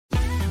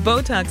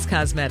Botox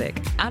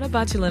Cosmetic, out of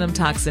botulinum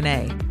toxin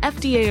A,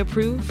 FDA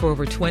approved for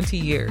over 20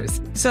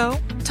 years. So,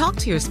 talk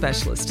to your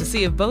specialist to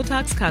see if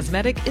Botox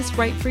Cosmetic is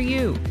right for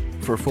you.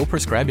 For full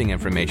prescribing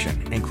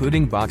information,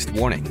 including boxed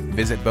warning,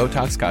 visit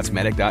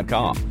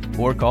BotoxCosmetic.com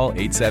or call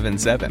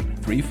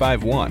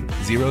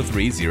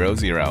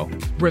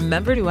 877-351-0300.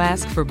 Remember to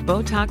ask for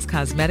Botox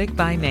Cosmetic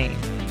by name.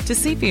 To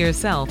see for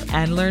yourself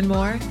and learn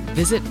more,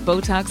 visit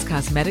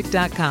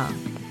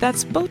BotoxCosmetic.com.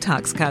 That's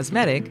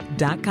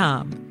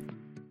BotoxCosmetic.com.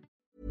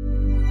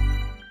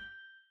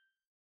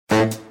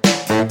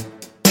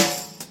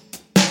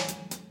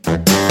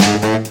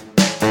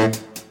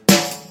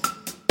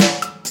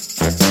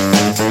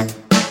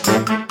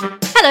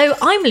 Hello,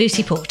 I'm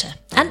Lucy Porter,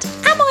 and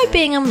am I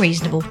being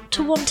unreasonable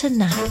to want a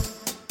nap?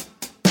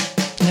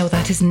 No,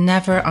 that is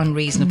never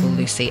unreasonable,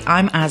 Lucy.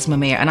 I'm Asma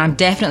Mir, and I'm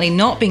definitely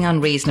not being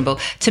unreasonable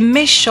to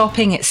miss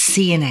shopping at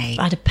C&A.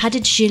 I had a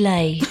padded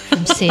gilet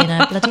from C&A.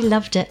 I bloody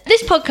loved it.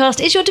 This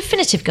podcast is your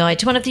definitive guide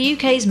to one of the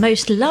UK's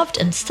most loved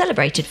and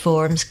celebrated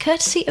forums,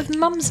 courtesy of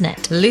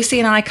Mumsnet. Lucy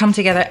and I come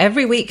together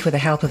every week with the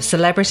help of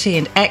celebrity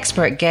and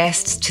expert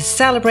guests to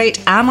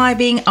celebrate Am I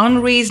Being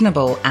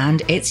Unreasonable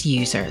and its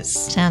users.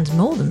 Sounds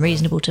more than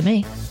reasonable to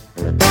me.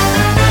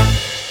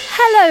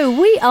 Hello,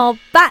 we are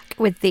back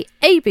with the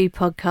AIBU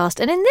podcast,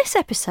 and in this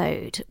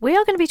episode we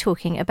are going to be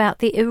talking about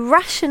the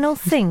irrational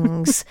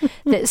things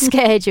that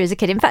scared you as a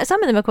kid. In fact,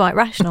 some of them are quite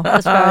rational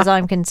as far as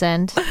I'm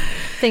concerned.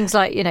 Things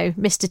like, you know,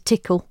 Mr.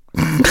 Tickle.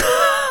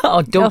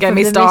 Oh, don't get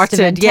me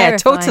started. Yeah,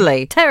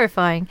 totally.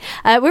 Terrifying.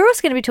 We're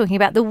also going to be talking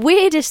about the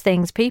weirdest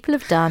things people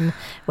have done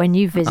when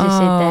you visited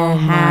their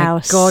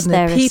house. Oh, my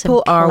God,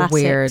 people are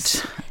weird.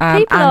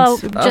 People are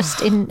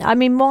just in... I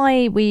mean,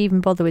 why we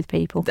even bother with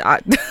people?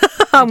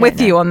 I'm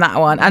with you on that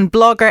one. And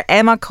blogger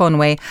Emma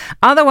Conway,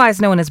 otherwise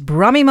known as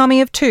Brummy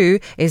Mummy of Two,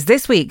 is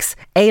this week's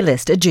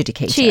A-list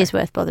adjudicator. She is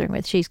worth bothering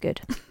with. She's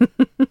good.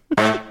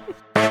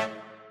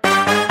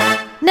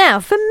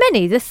 Now, for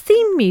many, the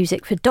theme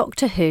music for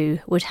Doctor Who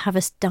would have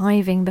us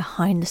diving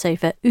behind the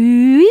sofa.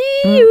 Ooh,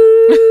 yuck.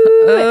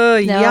 Oh,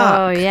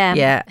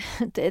 yeah.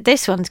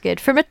 This one's good.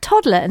 From a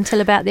toddler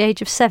until about the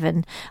age of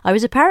 7, I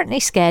was apparently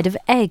scared of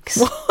eggs.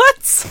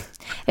 What?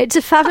 It's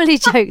a family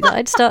joke that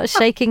I'd start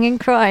shaking and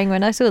crying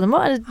when I saw them.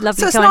 What a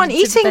lovely. So it's not an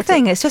eating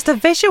thing, it's just a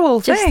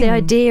visual thing. Just the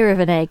idea of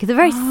an egg, the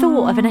very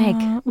thought of an egg.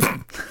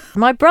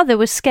 My brother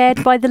was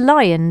scared by the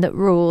lion that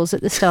roars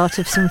at the start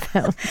of some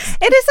films.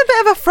 It is a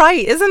bit of a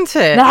fright, isn't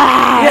it?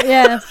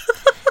 Yeah.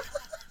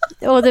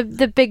 Or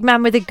the big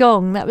man with a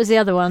gong. That was the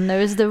other one.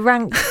 There was the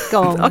rank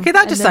gong. Okay,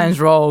 that just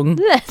sounds wrong.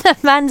 The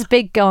man's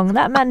big gong.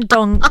 That man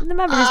dong. The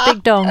man with his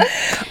big dong.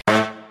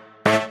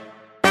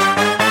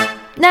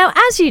 Now,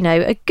 as you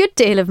know, a good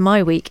deal of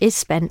my week is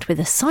spent with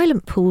a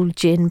silent pool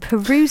gin,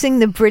 perusing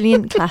the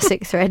brilliant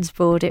classic threads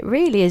board. It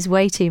really is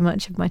way too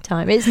much of my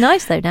time. It's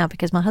nice, though, now,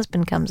 because my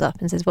husband comes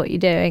up and says, "What are you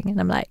doing?" And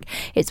I'm like,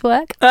 "It's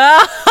work."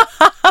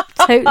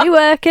 Totally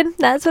working.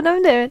 That's what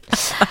I'm doing.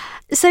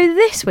 So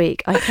this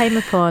week I came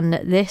upon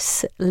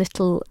this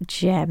little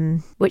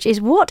gem, which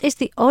is, what is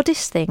the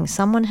oddest thing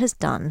someone has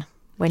done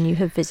when you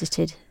have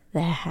visited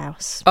their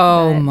house?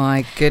 Oh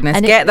my goodness.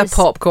 And get the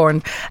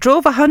popcorn.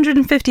 Drove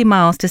 150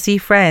 miles to see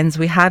friends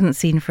we hadn't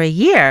seen for a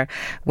year.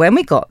 When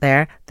we got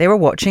there, they were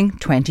watching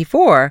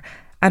 24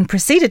 and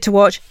proceeded to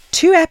watch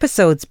 2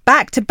 episodes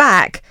back to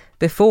back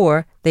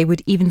before they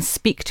would even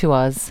speak to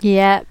us.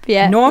 Yeah.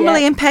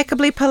 Normally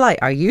impeccably polite.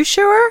 Are you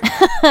sure?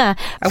 I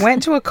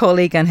went to a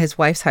colleague and his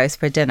wife's house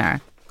for dinner.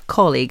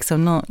 Colleague, so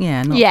not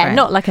friend.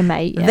 Not like a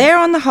mate. Yeah. There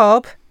on the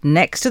hob,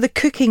 next to the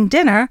cooking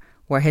dinner,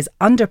 were his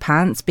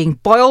underpants being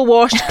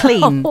boil-washed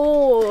clean.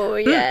 Oh,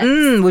 yes.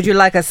 Would you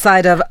like a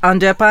side of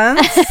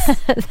underpants?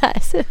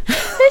 It's a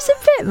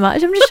bit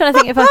much. I'm just trying to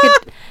think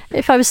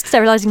if I was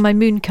sterilising my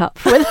moon cup,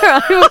 whether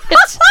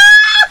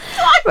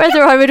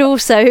I would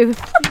also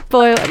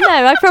boil. No,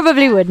 I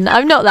probably wouldn't.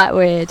 I'm not that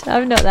weird.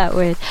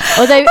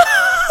 Although,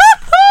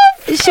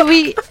 shall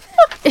we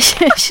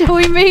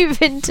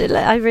move into...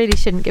 I really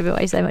shouldn't give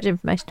away so much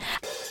information.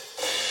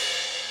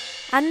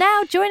 And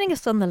now joining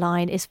us on the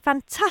line is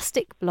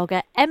fantastic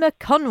blogger Emma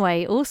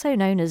Conway, also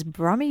known as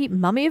Brummy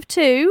Mummy of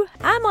Two.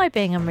 Am I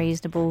being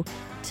unreasonable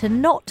to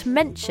not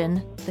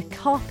mention the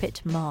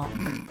carpet mark?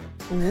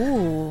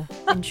 Ooh,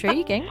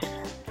 intriguing.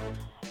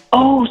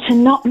 Oh, to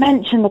not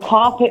mention the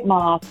carpet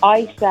mark.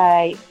 I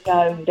say,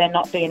 no, they're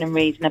not being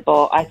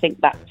unreasonable. I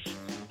think that's...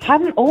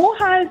 Haven't all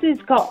houses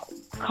got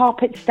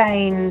carpet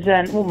stains?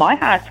 And well, my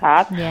house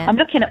has. Yeah. I'm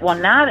looking at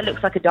one now that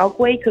looks like a dog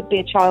wee. Could be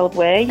a child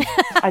wee.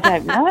 I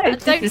don't know.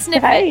 Don't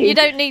sniff it. You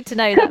don't need to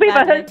know. Could be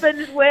my badly.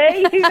 husband's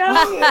wee. Who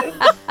knows?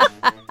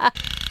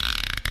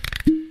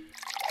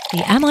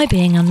 The Am I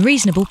Being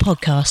Unreasonable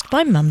podcast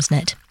by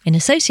Mumsnet in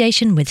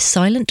association with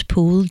Silent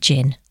Pool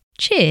Gin.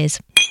 Cheers.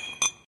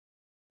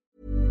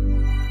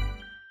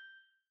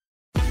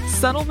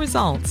 Subtle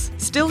results,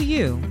 still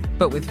you,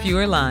 but with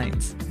fewer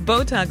lines.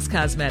 Botox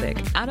Cosmetic,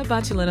 out of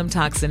botulinum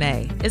toxin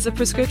A, is a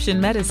prescription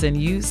medicine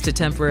used to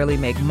temporarily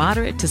make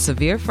moderate to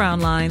severe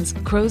frown lines,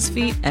 crow's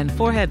feet, and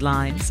forehead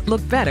lines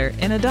look better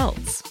in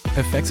adults.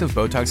 Effects of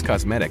Botox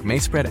Cosmetic may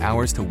spread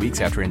hours to weeks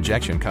after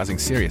injection, causing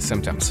serious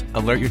symptoms.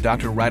 Alert your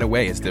doctor right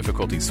away as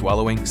difficulty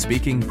swallowing,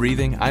 speaking,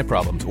 breathing, eye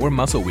problems, or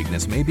muscle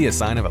weakness may be a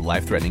sign of a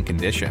life-threatening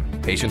condition.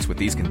 Patients with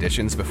these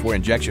conditions before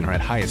injection are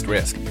at highest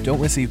risk. Don't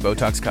receive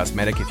Botox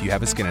Cosmetic if you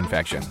have a skin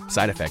infection.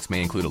 Side effects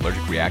may include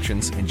allergic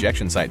reactions,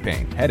 injection site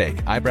pain, headache,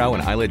 eyebrow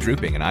and eyelid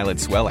drooping, and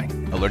eyelid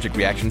swelling. Allergic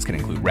reactions can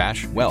include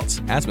rash,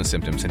 welts, asthma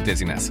symptoms, and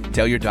dizziness.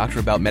 Tell your doctor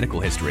about medical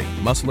history,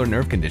 muscle or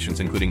nerve conditions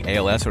including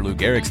ALS or Lou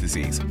Gehrig's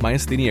disease,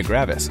 myasthenia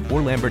gravis,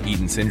 or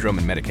Lambert-Eaton syndrome,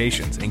 and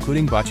medications,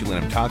 including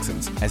botulinum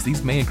toxins, as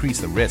these may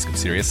increase the risk of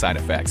serious side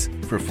effects.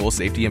 For full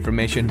safety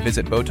information,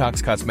 visit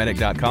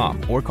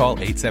BotoxCosmetic.com or call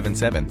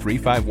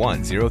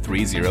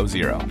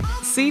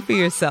 877-351-0300. See for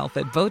yourself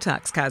at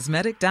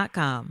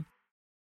BotoxCosmetic.com.